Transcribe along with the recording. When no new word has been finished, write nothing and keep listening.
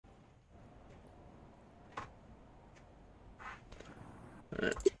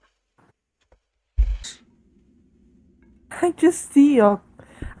I just see your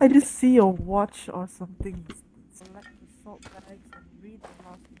watch or something. Select the salt bags and read the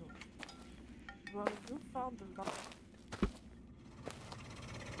last note. Well, you found the last.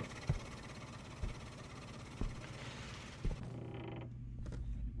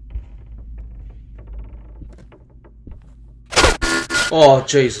 Oh,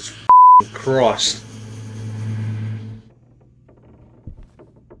 Jesus Christ.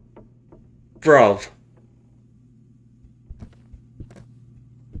 Bro.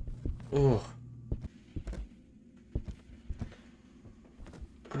 Oh.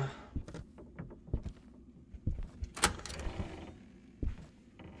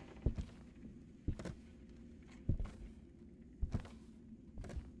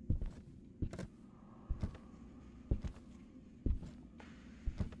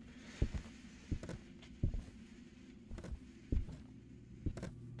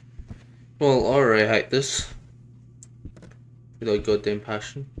 Well, I already hate this. With a goddamn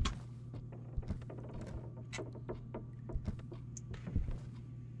passion.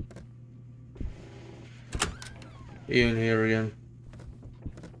 You in here again.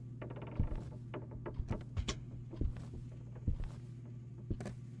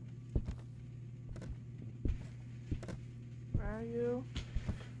 Where are you?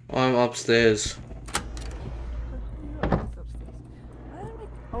 I'm upstairs. You're always upstairs. Why am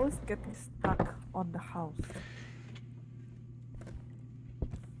I always getting stuck on the house?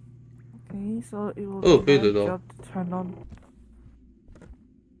 Okay, so it will Oh, be who my did that? job to turn on.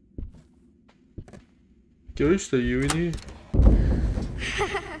 Ghost, are you in here?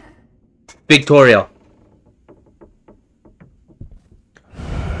 Victoria.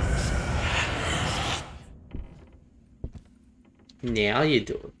 Now you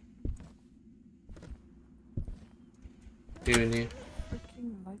do it. You in here?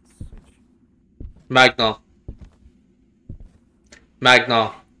 Freaking light switch. Magna.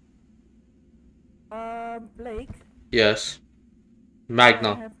 Magna. Blake. Yes. I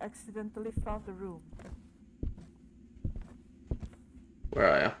Magna. have accidentally found the room. Where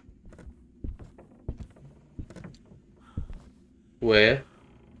are you? Where?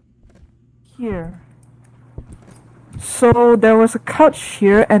 Here. So there was a couch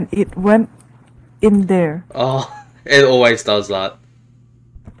here and it went in there. Oh, it always does that.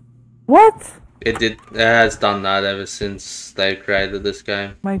 What? It has done that ever since they created this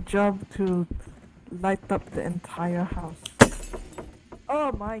game. My job to light up the entire house.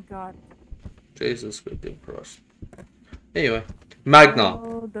 Oh my god. Jesus goddamn Christ. Anyway, Magna.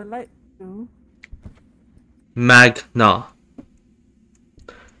 Oh, the light too. Magna.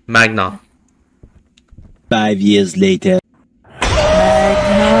 Magna. 5 years later.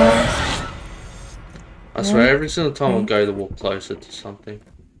 Magna. I swear every single time I go to walk closer to something.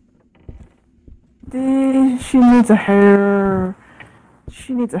 She needs a hair.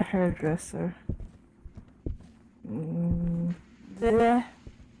 She needs a hairdresser. The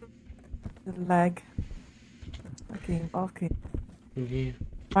lag. Okay. Yeah.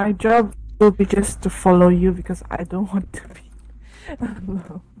 My job will be just to follow you because I don't want to be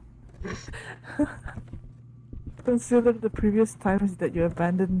alone. Consider the previous times that you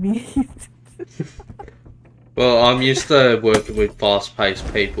abandoned me. Well, I'm used to working with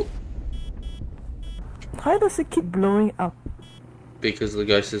fast-paced people Why does it keep blowing up? because the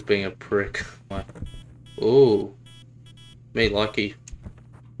ghost is being a prick. Ooh, me lucky.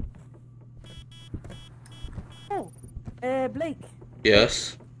 Oh, Blake,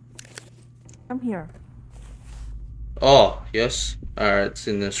 Yes. come here. Oh, yes. Alright, it's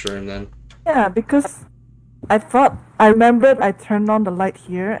in this room then. Yeah, because I remembered I turned on the light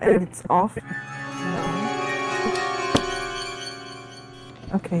here and it's off.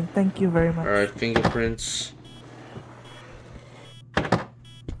 Okay, thank you very much. Alright, fingerprints.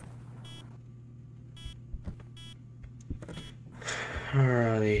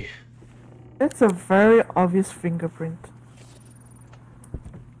 Alrighty. That's a very obvious fingerprint.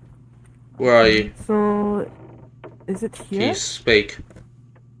 Where are you? So, is it Can here? you speak?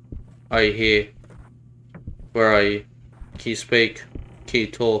 Are you here? Where are you? Can you speak? Can you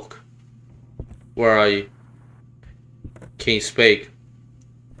talk? Where are you? Can you speak?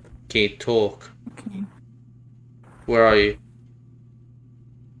 Can you talk? Okay. Where are you?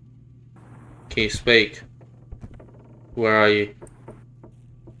 Can you speak? Where are you?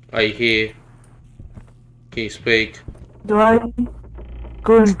 Are you here? Can you speak? Do I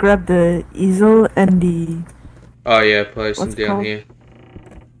go and grab the easel and the... Oh yeah, place them What's down called? here.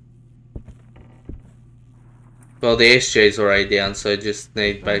 Well, the SJ's already down, so just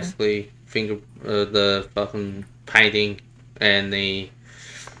need basically the fucking painting and the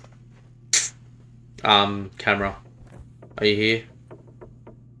Camera. Are you here?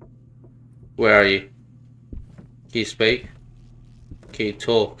 Where are you? Can you speak? Can you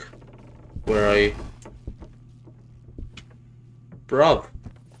talk? Where are you? Bruv.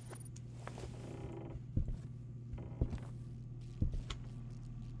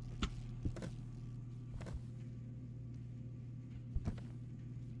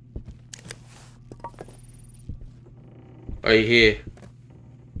 Are you here?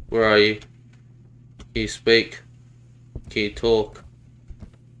 Where are you? Can you speak? Can you talk?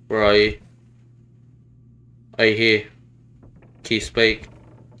 Where are you? Are you here? Can you speak?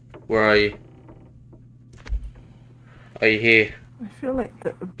 Where are you? Are you here? I feel like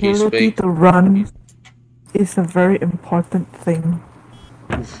the Can you ability speak? to run is a very important thing.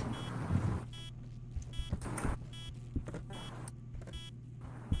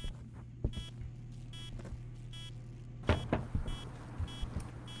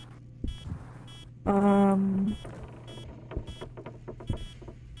 Um,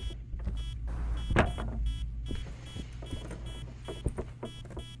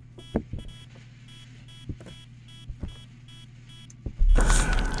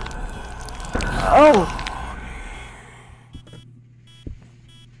 oh!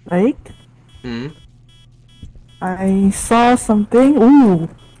 Like, I saw something. Ooh!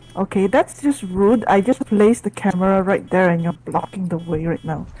 Okay, that's just rude. I just placed the camera right there and you're blocking the way right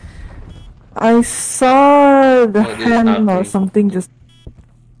now. I saw the What is hand or happening? something just...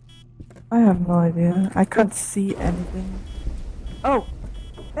 I have no idea. I can't see anything. Oh!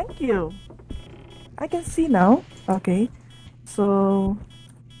 Thank you! I can see now. Okay. So...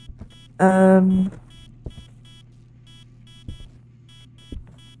 Okay.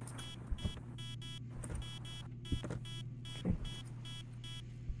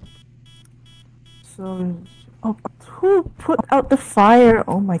 So... Oh, who put out the fire?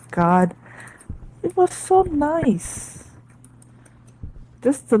 Oh my god. It was so nice.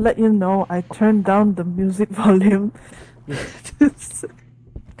 Just to let you know, I turned down the music volume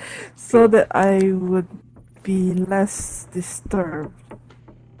so that I would be less disturbed.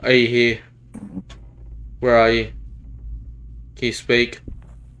 Are you here? Where are you? Can you speak?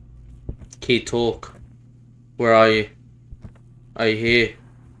 Can you talk? Where are you? Are you here?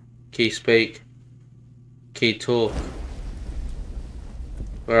 Can you speak? Can you talk?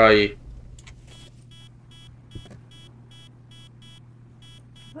 Where are you?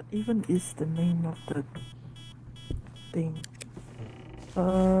 What even is the name of the thing?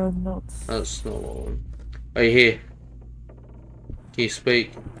 Notes. That's not one. Are you here? Can you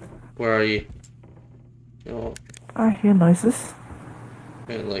speak? Where are you? You know what? I hear noises.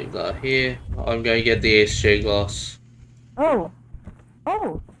 I'm gonna leave that here. I'm gonna get the SJ glass. Oh!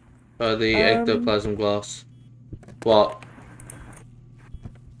 Oh! The ectoplasm glass. What?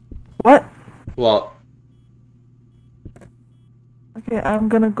 What? What? Okay, I'm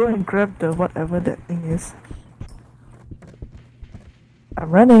gonna go and grab the whatever that thing is.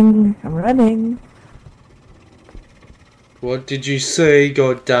 I'm running! I'm running! What did you say?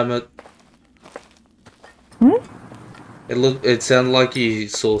 God damn it! Hmm? It sounded like you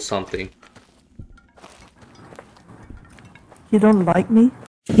saw something. You don't like me?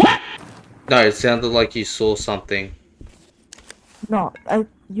 No, it sounded like you saw something. No,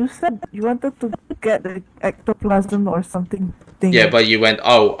 you said you wanted to get the ectoplasm or something thing. Yeah, but you went,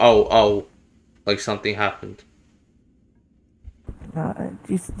 oh, oh, oh. Like something happened.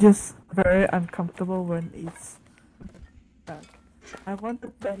 It's just very uncomfortable when it's dark. I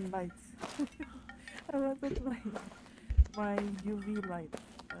wanted the lights. I wanted my UV light.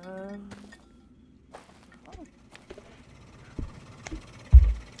 Oh.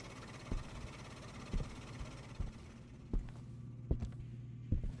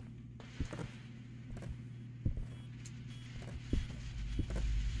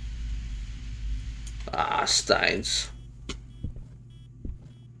 Ah, stains.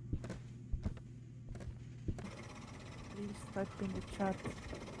 Please type in the chat.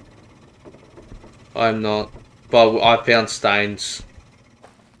 I'm not. But I found stains.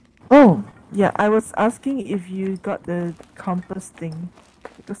 Oh, yeah, I was asking if you got the compass thing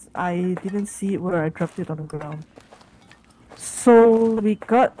because I didn't see it where I dropped it on the ground. So we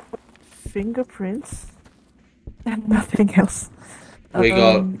got fingerprints and nothing else. We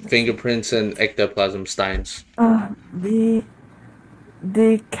got fingerprints and ectoplasm stains. The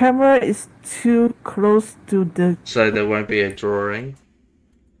camera is too close to the... So there won't be a drawing.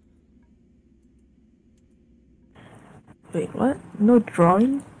 Wait, what? No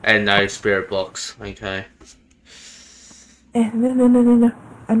drawing? And no spirit box. Okay. No.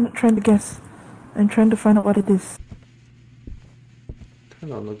 I'm not trying to guess. I'm trying to find out what it is.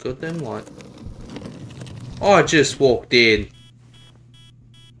 Turn on the goddamn light. I just walked in.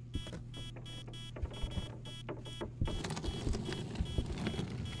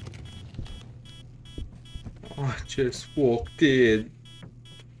 I just walked in.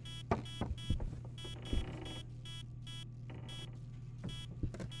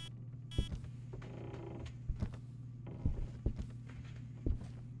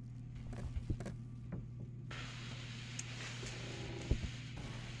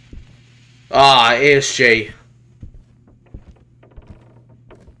 Ah, ASJ.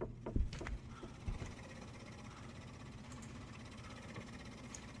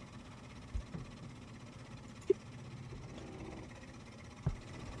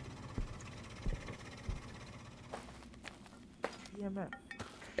 EMF.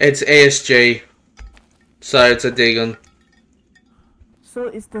 It's ASJ. So it's a Dagon. So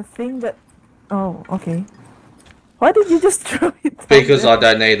it's the thing that. Oh, okay. Why did you just throw it down Because there? I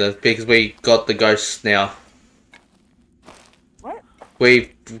don't need it. Because we got the ghosts now. What?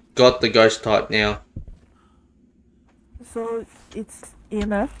 We've got the ghost type now. So it's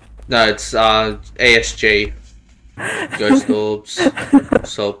EMF? No, it's ASG. Ghost orbs,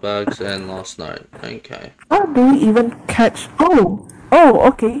 salt bags, and last night. Okay. How do we even catch? Oh! Oh,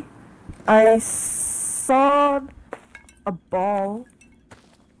 okay. I saw a ball.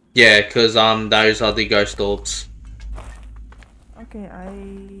 Yeah, because those are the ghost orbs. Okay,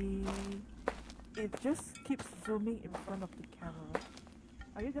 it just keeps zooming in front of the camera.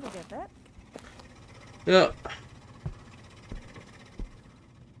 Are you gonna get that? Yeah.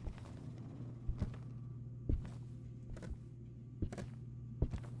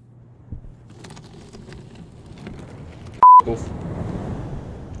 Oof.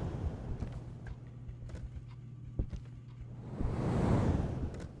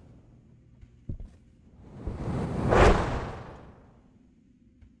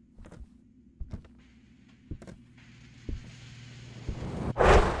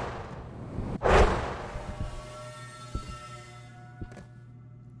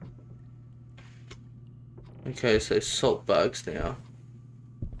 Okay, so salt bags now.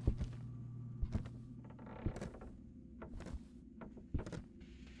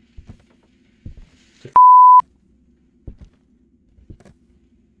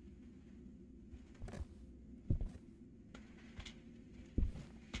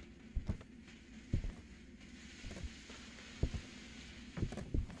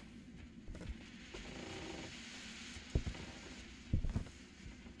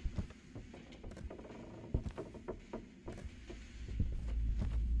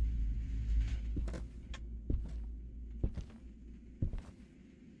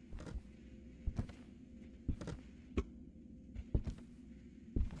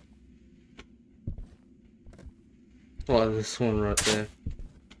 Oh, this one right there.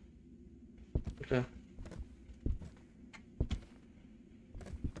 Okay.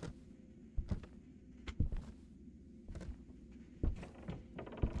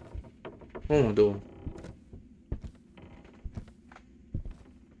 What am I doing?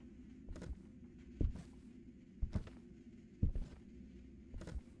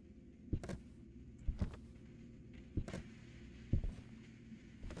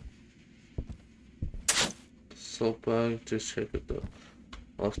 Salt bag, just check it though.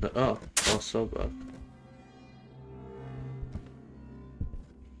 Last night. Oh, last salt bag.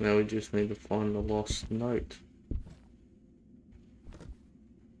 Now we just need to find the lost note.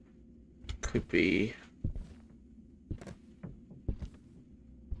 Could be.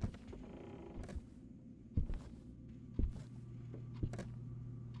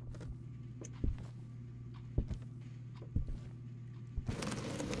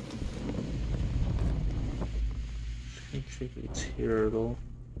 Can't think it's here at all.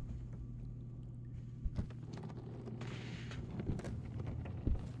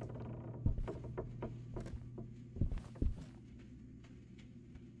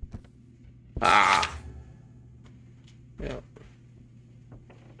 Ah. Yeah.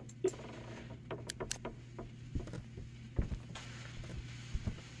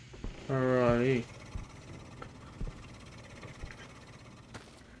 Alrighty.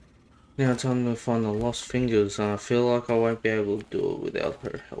 Now time to find the lost fingers, and I feel like I won't be able to do it without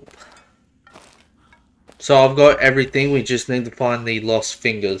her help. So I've got everything, we just need to find the lost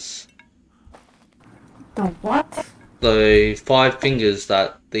fingers. The what? The 5 fingers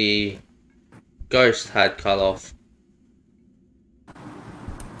that the ghost had cut off.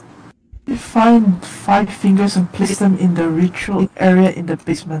 You find 5 fingers and place them in the ritual area in the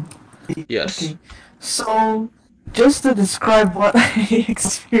basement. Yes. Okay. So, just to describe what I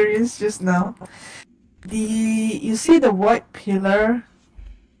experienced just now, you see the white pillar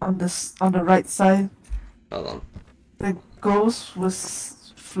on the right side. Hold on. The ghost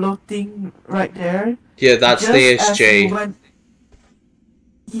was floating right there. Yeah, that's just the as you SG. went.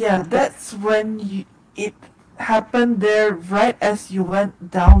 Yeah, that's when it happened there right as you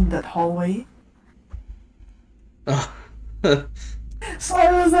went down that hallway. So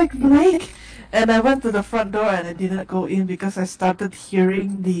I was like, Blake! And I went to the front door and I didn't go in because I started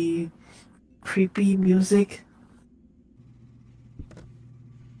hearing the creepy music.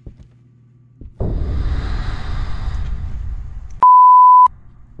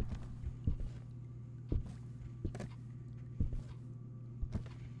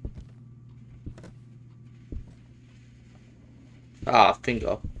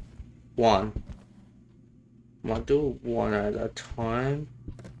 Finger. One. Might do one at a time.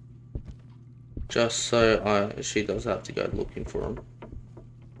 Just so she does have to go looking for him.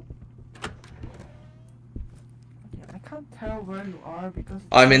 Yeah, I can't tell where you are because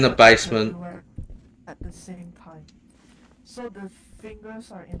I'm in the basement. At the same time. So the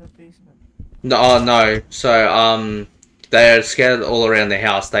fingers are in the basement. No, oh, no. So, they're scattered all around the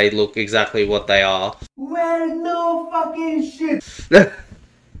house. They look exactly what they are. Well, no fucking shit. But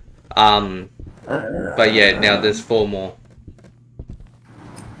yeah, now there's 4 more.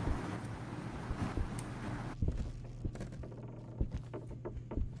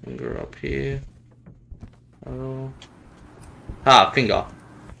 Finger up here. Oh. Finger.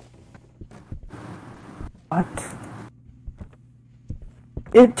 What?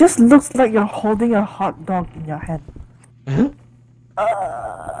 It just looks like you're holding a hot dog in your hand.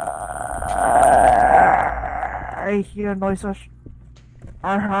 I hear noises.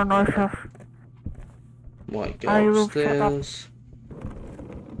 I hear noises. Might go I will shut up. upstairs.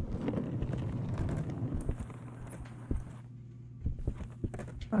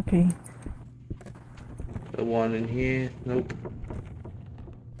 Okay. The one in here. Nope.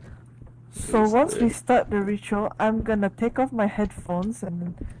 So Is once we there- start the ritual, I'm gonna take off my headphones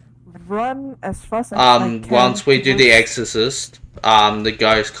and run as fast as I can. Once we do the towards- exorcist, the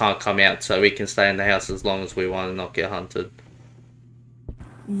ghost can't come out, so we can stay in the house as long as we want and not get hunted.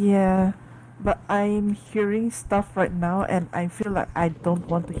 Yeah, but I'm hearing stuff right now and I feel like I don't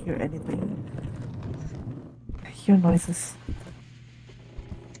want to hear anything. I hear noises.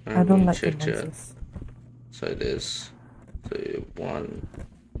 I don't like the check it. noises. So there's 1.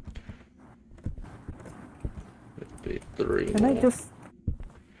 It'd be 3 Can I more. just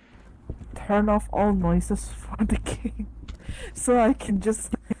turn off all noises for the game so I can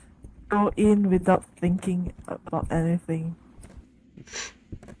just go in without thinking about anything?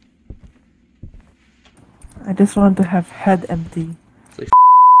 I just want to have head empty.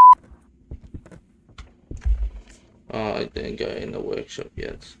 Oh, I didn't go in the workshop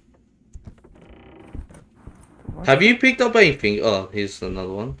yet. Have you picked up anything? Oh, here's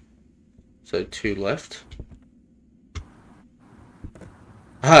another one. So 2 left.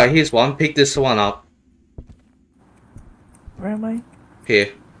 Here's one. Pick this one up. Where am I?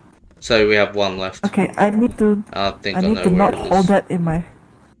 Here. So we have 1 left. Okay, I need to. I think I I need know to where not it hold is. that in my.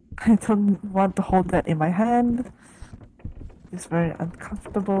 I don't want to hold that in my hand. It's very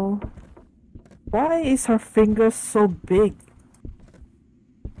uncomfortable. Why is her finger so big?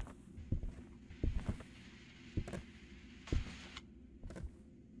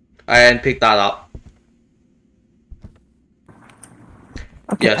 And pick that up.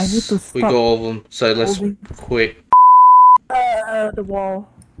 Okay, I need Yes, to stop we got all of them. So let's holding quit. the wall.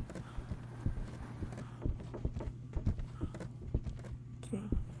 Okay.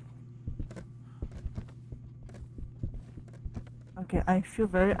 Okay, I feel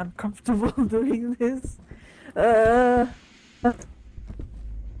very uncomfortable doing this.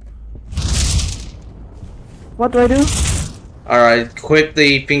 What do I do? Alright, quit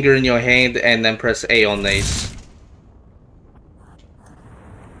the finger in your hand and then press A on these.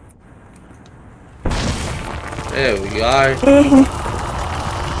 There we go.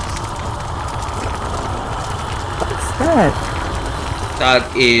 What's that?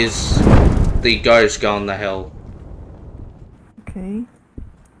 That is the ghost going to hell. Okay.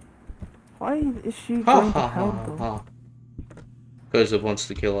 Why is she Ha going to ha hell ha though? ha. Because it wants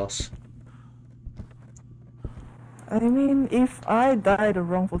to kill us. I mean, if I died a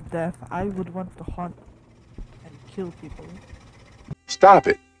wrongful death, I would want to haunt and kill people. Stop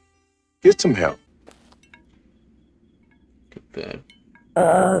it. Get some help. Confirm.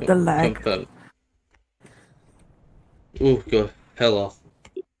 The lag. Confirm. Ooh, go hell off.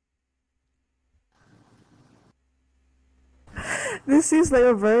 This seems like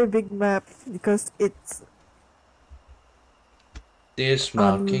a very big map because it's This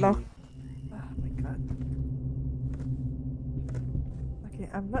marking. unlocked. Oh my god. Okay,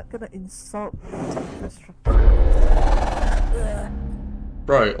 I'm not gonna insult the infrastructure.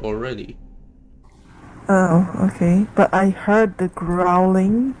 Right, already. Oh, okay. But I heard the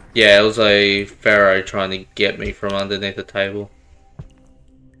growling. Yeah, it was a pharaoh trying to get me from underneath the table.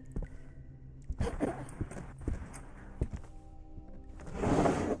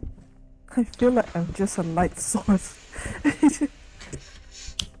 I feel like I'm just a light source.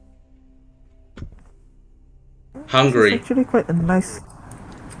 Hungry. It's actually quite a nice.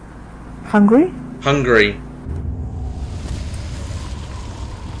 Hungry? Hungry.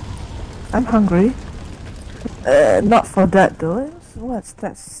 I'm hungry. Not for that though. What's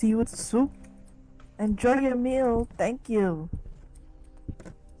that? Seaweed soup? Enjoy your meal. Thank you.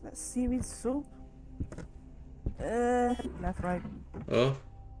 That seaweed soup? Left, right, Oh,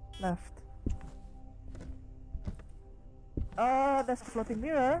 left. Oh, there's a floating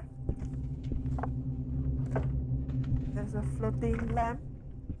mirror. There's a floating lamp.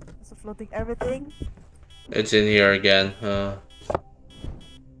 There's a floating everything. it's in here again. Yeah.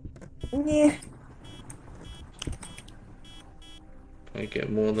 I get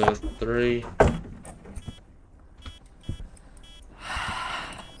more than 3.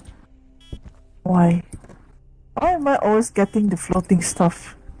 Why? Why am I always getting the floating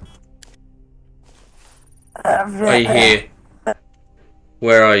stuff? Are you here?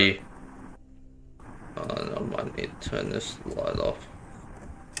 Where are you? Oh no, I need to turn this light off.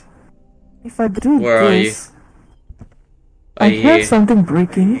 If I do Where are you? this, Are I you hear here? something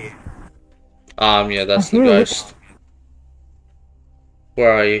breaking. Yeah, that's I the hear it. ghost.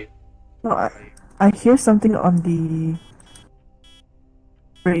 Where are you? No, I hear something on the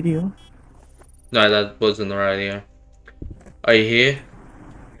radio. No, that wasn't the radio. Are you here?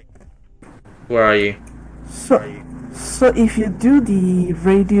 Where are you? So if you do the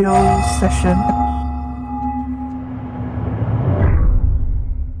radio session,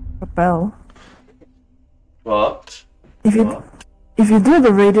 a bell. What? If you do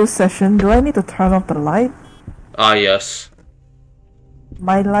the radio session, do I need to turn off the light? Ah, yes.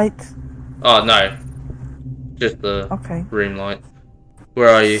 My light? Oh, no. Just the Okay. room light. Where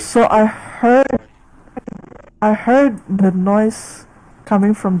are you? So I heard the noise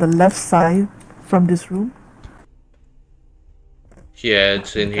coming from the left side from this room. Yeah,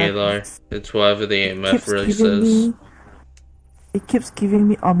 it's in here though. It's whatever the EMF really says. It keeps giving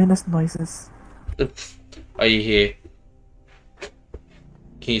me ominous noises. Are you here?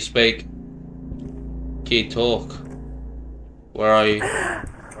 Can you speak? Can you talk? Where are you?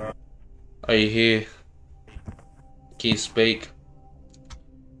 Are you here? Can you speak?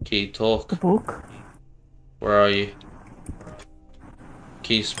 Can you talk? The book? Where are you?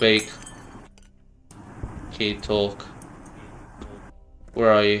 Can you speak? Can you talk?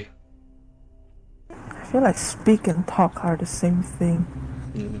 Where are you? I feel like speak and talk are the same thing.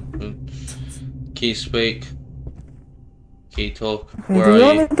 Can you speak? Can you talk? Okay, Where do are you you?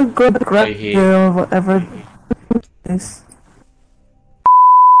 want me to go grab you here? the whatever this?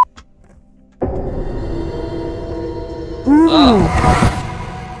 Ooh!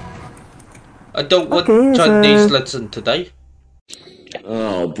 I don't want Okay, Chinese so- lesson today.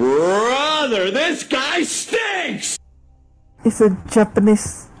 Oh, brother, this guy stinks! It's a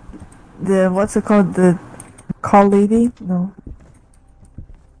Japanese. What's it called? The call lady? No.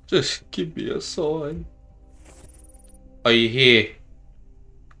 Just give me a sign. Are you here?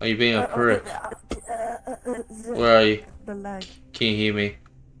 Are you being a prick? Where are you? The lag. Can you hear me?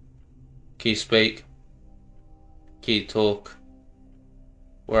 Can you speak? Can you talk?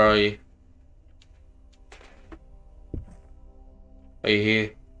 Where are you? Are you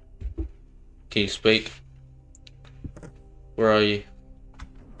here? Can you speak? Where are you?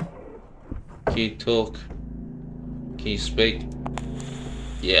 Can you talk? Can you speak?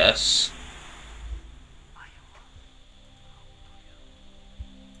 Yes.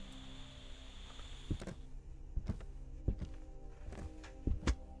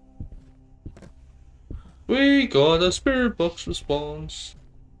 We got a spirit box response.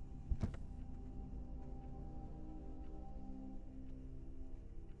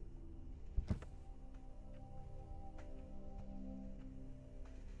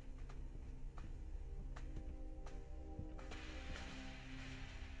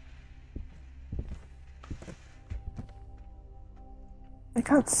 I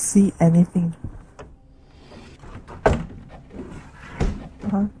can't see anything.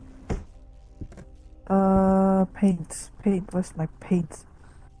 Paint. Paint. Where's my paint?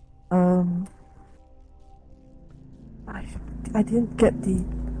 I didn't get the.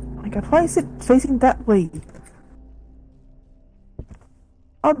 Oh my god, why is it facing that way?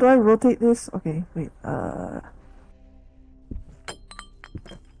 How do I rotate this? Okay, wait.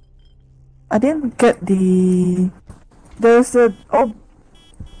 I didn't get the... There's a old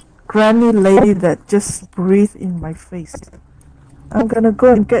granny lady that just breathed in my face. I'm gonna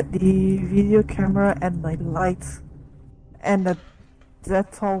go and get the video camera and my lights and a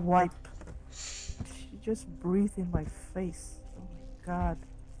Dettol wipe. She just breathed in my face. Oh my god.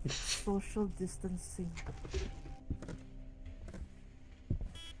 Social distancing.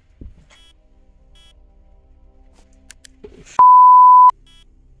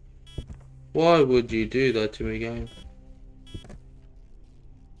 Why would you do that to me, game?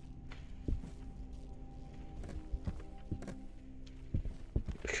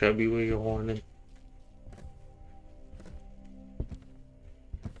 Show me where you're whining.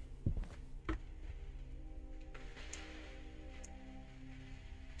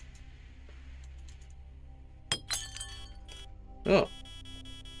 Oh.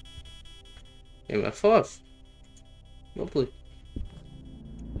 MF5. Lovely.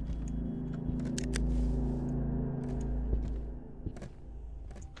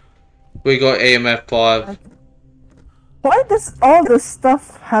 We got AMF5. Why does all the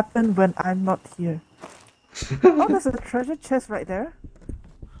stuff happen when I'm not here? Oh, there's a treasure chest right there.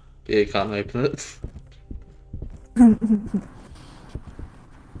 Yeah, you can't open it.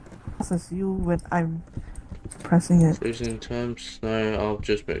 This is you when I'm pressing it. Freezing terms. No, I'll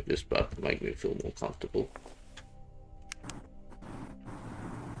just move this back to make me feel more comfortable.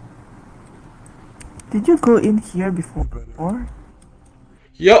 Did you go in here before?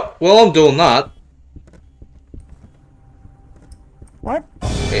 Yep, well I'm doing that. What?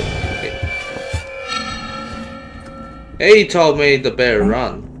 He told me the bear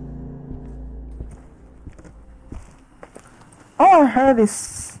run. All I heard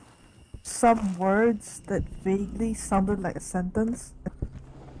is some words that vaguely sounded like a sentence.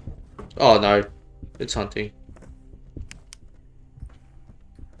 Oh no, it's hunting.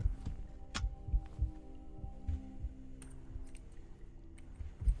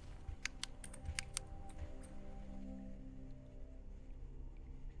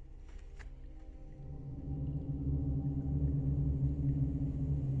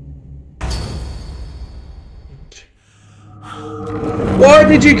 Why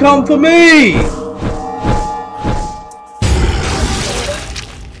did you come for me?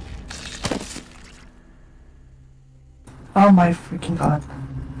 Oh my freaking god.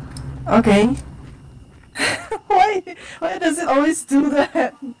 Okay. Why does it always do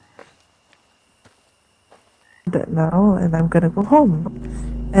that? That now, and I'm gonna go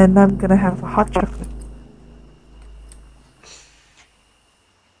home. And I'm gonna have a hot chocolate.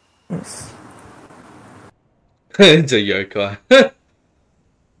 Yes. It's a yokai.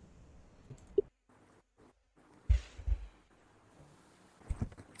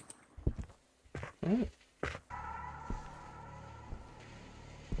 Right.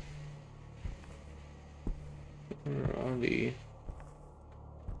 Where are we?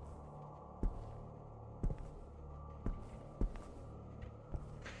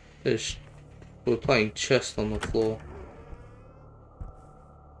 We're playing chess on the floor.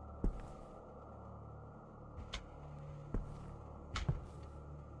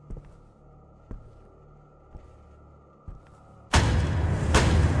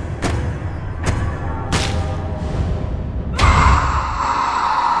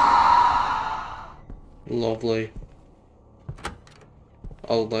 Lovely.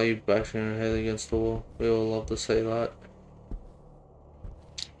 Old lady bashing her head against the wall. We all love to see that.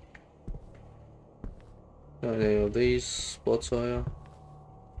 Got any of these spots are you?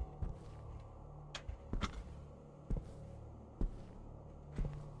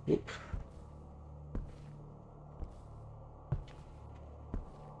 Oop.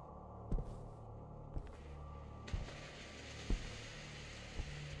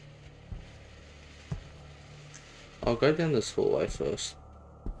 I'll go down this hallway first.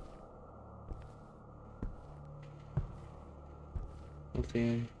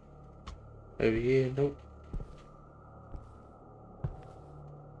 Nothing over here, nope.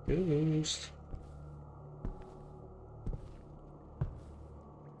 Ghost.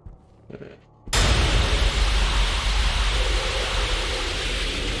 Alright.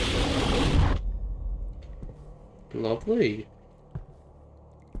 Lovely.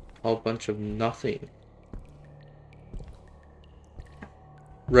 Whole bunch of nothing.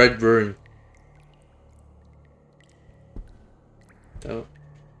 Red room. Oh.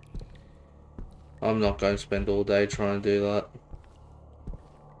 I'm not going to spend all day trying to do that.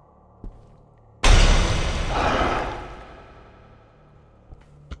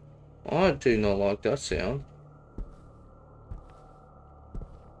 I do not like that sound.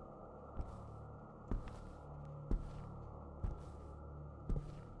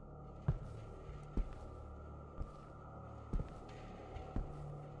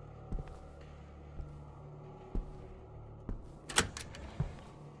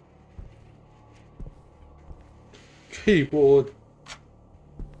 keyboard.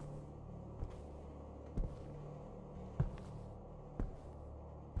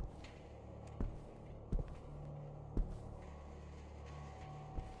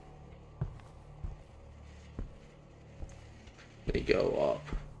 Let me go up.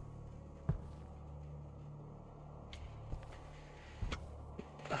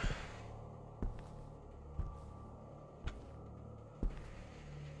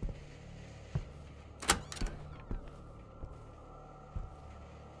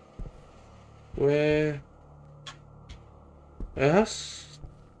 Where? Yes?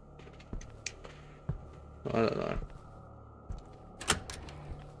 I don't know.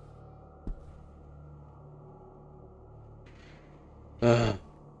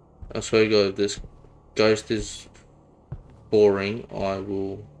 I swear to God, if this ghost is boring, I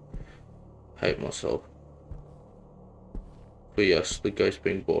will hate myself. But yes, the ghost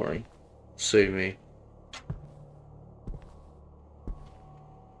being boring. Sue me.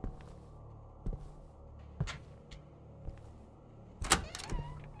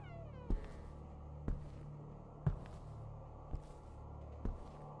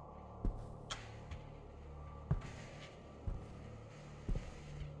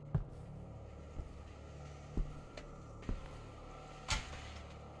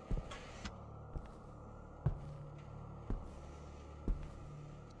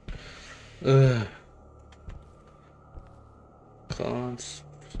 Can't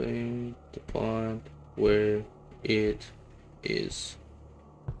seem to find where it is.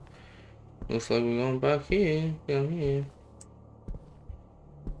 Looks like we're going back here, down here.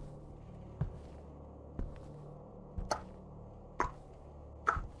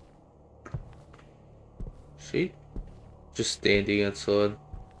 See? Just standing outside.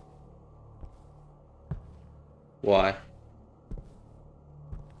 Why?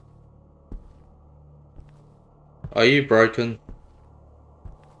 Are you broken?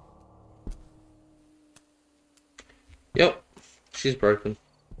 Yep, she's broken.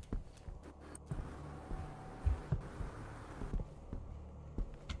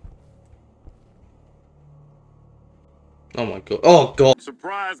 Oh my god. Oh god.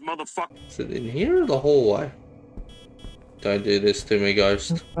 Surprise, motherfucker. Is it in here or the hallway? Don't do this to me,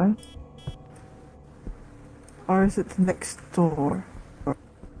 ghost. Right? Or is it next door?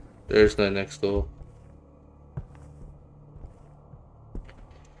 There's no next door.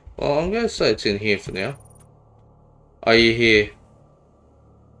 Well, I'm gonna say it's in here for now. Are you here?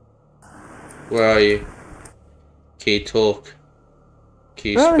 Where are you? Can you talk?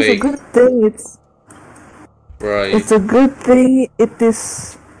 Can you Well, it's a speak? good thing it's Where are you? It's a good thing it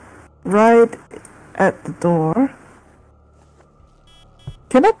is right at the door.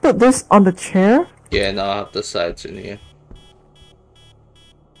 Can I put this on the chair? Yeah, no, I have to say it's in here.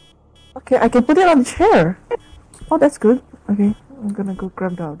 Okay, I can put it on the chair. Oh, that's good. Okay, I'm gonna go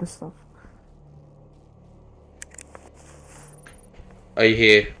grab the other stuff. Are you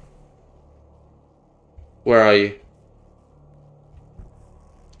here? Where are you?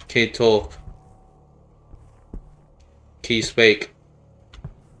 Can you talk? Can you speak?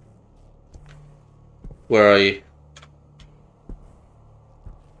 Where are you?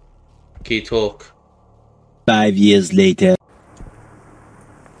 Can you talk? 5 years later.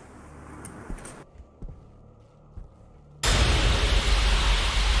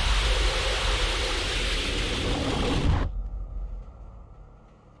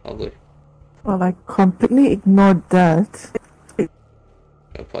 Lovely. Well, I completely ignored that.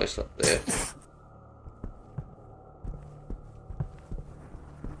 Gonna place that there.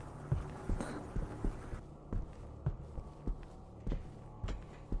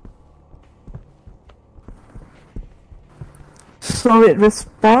 So it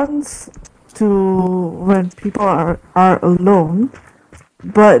responds to when people are alone.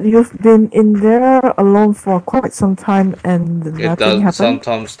 But you've been in there alone for quite some time and It nothing does happened?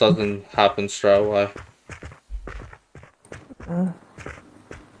 sometimes doesn't happen straight away.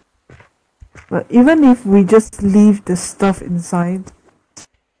 But even if we just leave the stuff inside,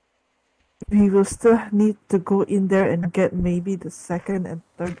 we will still need to go in there and get maybe the second and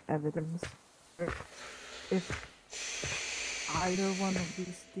third evidence. If either one of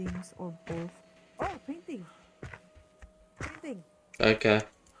these things or both. Oh, painting! Painting! Okay.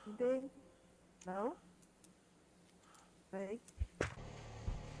 Painting! No? Fake?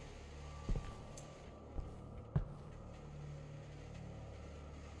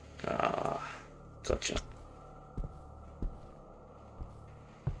 Ah, gotcha.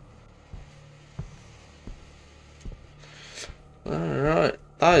 Alright,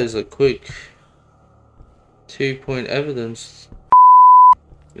 that is a quick 2-point evidence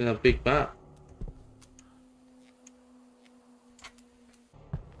in a big map.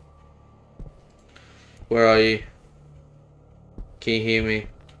 Where are you? Can you hear me?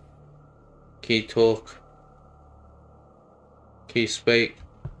 Can you talk? Can you speak?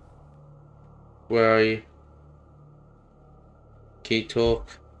 Where are you? Can you talk?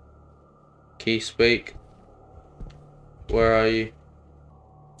 Can you speak? Where are you?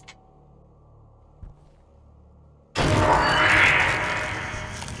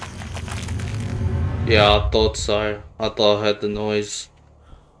 Yeah, I thought so. I thought I heard the noise.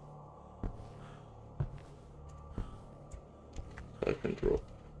 I can draw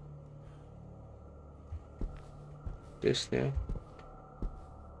this now.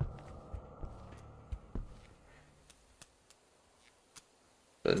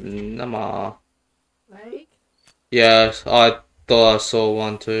 Nama. Like? Yes, I thought I saw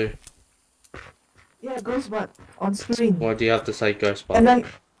one too. Yeah, ghost butt on screen. Why do you have to say ghost And button?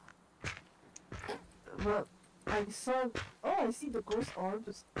 well, I saw. Oh, I see the ghost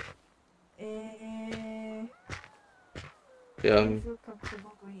orbs. Eh. Yeah, I I'm feel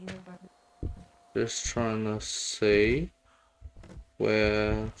comfortable going in about it. just trying to see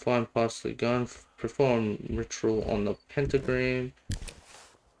where find parts of the gun, perform ritual on the pentagram,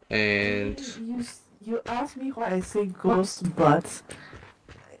 and You asked me why I say ghost, but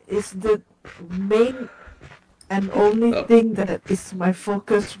it's the main and only Oh. thing that is my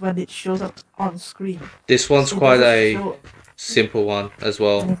focus when it shows up on screen. this one's It quite doesn't a show simple one as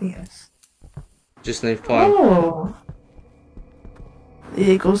well. anything else. Just need to find. Oh,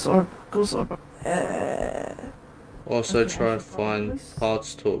 yeah, ghost orb. Also okay, I try to should find probably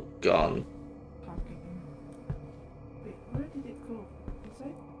parts to a gun. Wait, where did it go?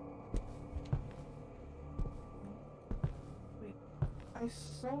 Inside? Wait, I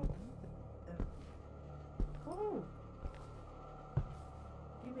saw. Oh,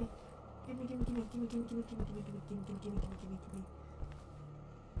 gimme, gimme.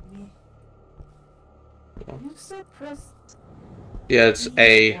 You said press Yeah, it's E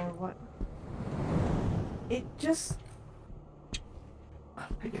A. or what? It just. Oh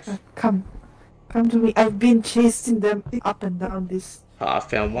my God, come to me. I've been chasing them up and down this I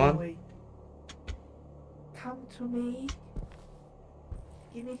found one. hallway. Come to me.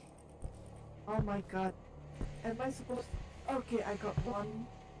 Gimme. Oh my God. Am I supposed? Okay, I got one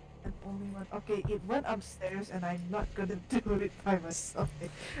and only one. Okay, it went upstairs, and I'm not gonna do it by myself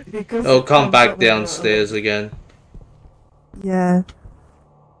because Oh, it come comes back up when you're downstairs alone. again. Yeah,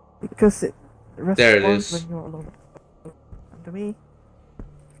 because it There it responds is. when you're alone. Come to me.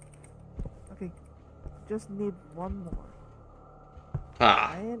 Okay, just need one more.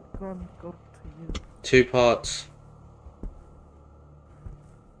 Ah, I ain't gonna go to you. 2 parts.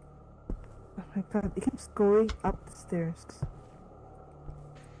 Oh my God, it keeps going up the stairs.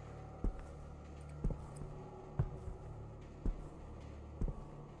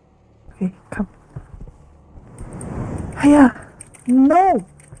 Okay, come. Hiya! No!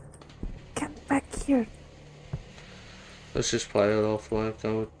 Get back here! Let's just play it off like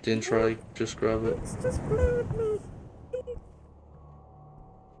I didn't try to just grab it. It's just play with me!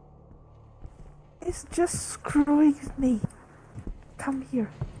 It's just screwing with me. Come here.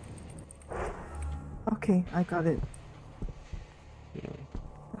 Okay, I got it.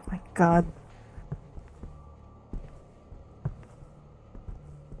 Oh my God.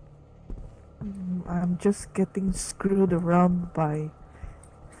 I'm just getting screwed around by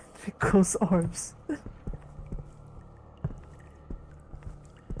the ghost orbs.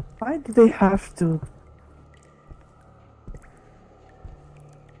 Why do they have to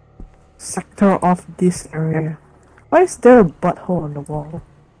sector off this area? Why is there a butthole on the wall?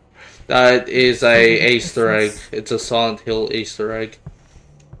 That is a Okay, Easter egg. it's It's a Silent Hill Easter egg.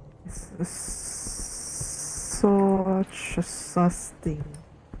 such a sus thing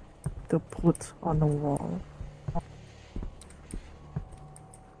to put on the wall.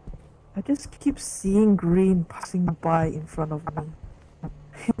 I just keep seeing green passing by in front of me.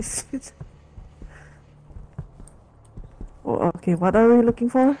 Is it- Oh, okay, what are we looking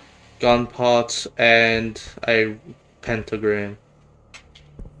for? Gun parts and a pentagram.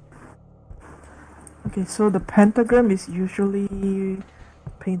 Okay, so the pentagram is usually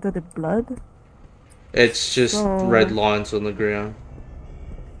painted in blood. It's just So- red lines on the ground.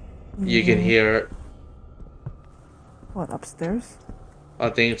 You can Yeah. hear it. What, upstairs? I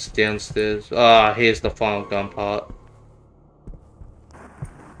think it's downstairs. Ah, here's the final gun part.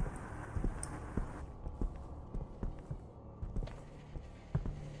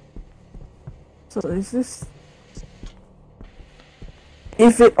 So is this...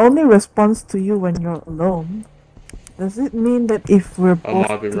 If it only responds to you when you're alone, does it mean that if we're I both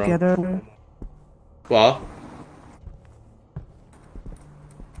might be wrong. together... What?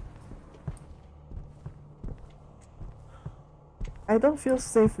 I don't feel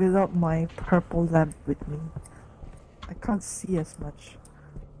safe without my purple lamp with me. I can't see as much.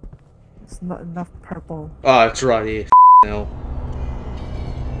 It's not enough purple. Oh, it's right here. Now.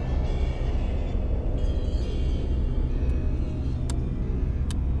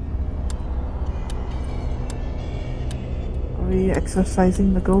 Are we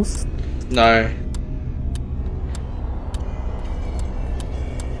exercising the ghost? No.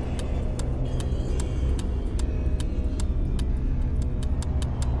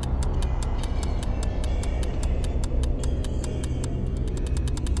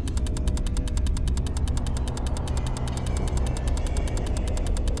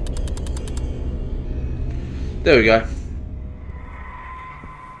 There we go.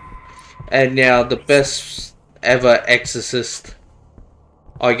 And now the best ever exorcist.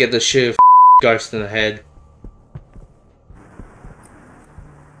 I get to shoot a ghost in the head.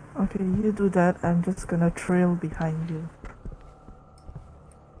 Okay, you do that. I'm just gonna trail behind you.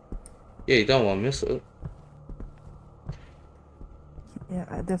 Yeah, you don't want to miss it.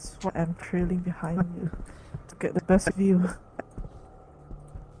 Yeah, that's why I'm trailing behind you. To get the best view.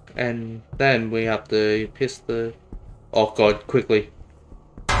 And then we have to piss the... Oh god, quickly.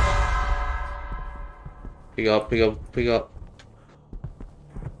 Pick up, pick up, pick up.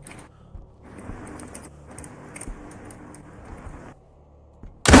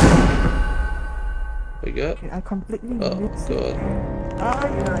 Pick up. Okay, I completely Oh missed it. god. Ah,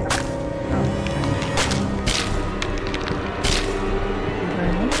 you're right. Thank you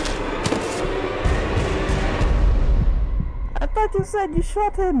very much. I thought you said you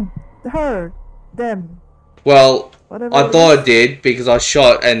shot him. Her. Them. Well, Whatever I it thought I is. did because I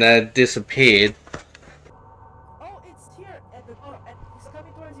shot and then it disappeared. Oh, it's here at the door. It's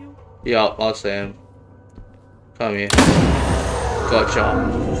coming towards you. Yeah, I see him. Come here. Gotcha.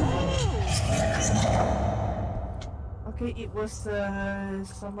 Okay, it was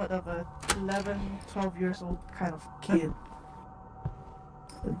somewhat of a 11, 12 years old kind of kid.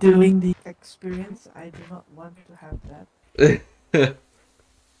 Doing the experience, I do not want to have that.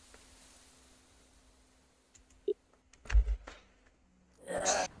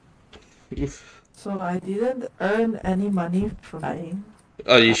 So I didn't earn any money from buying.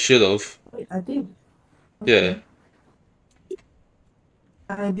 Oh, you should have. Wait, I did. Yeah.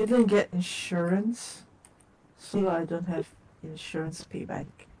 I didn't get insurance, so I don't have insurance payback.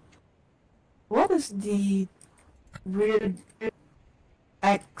 What is the weird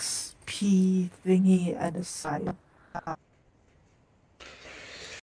XP thingy at the side?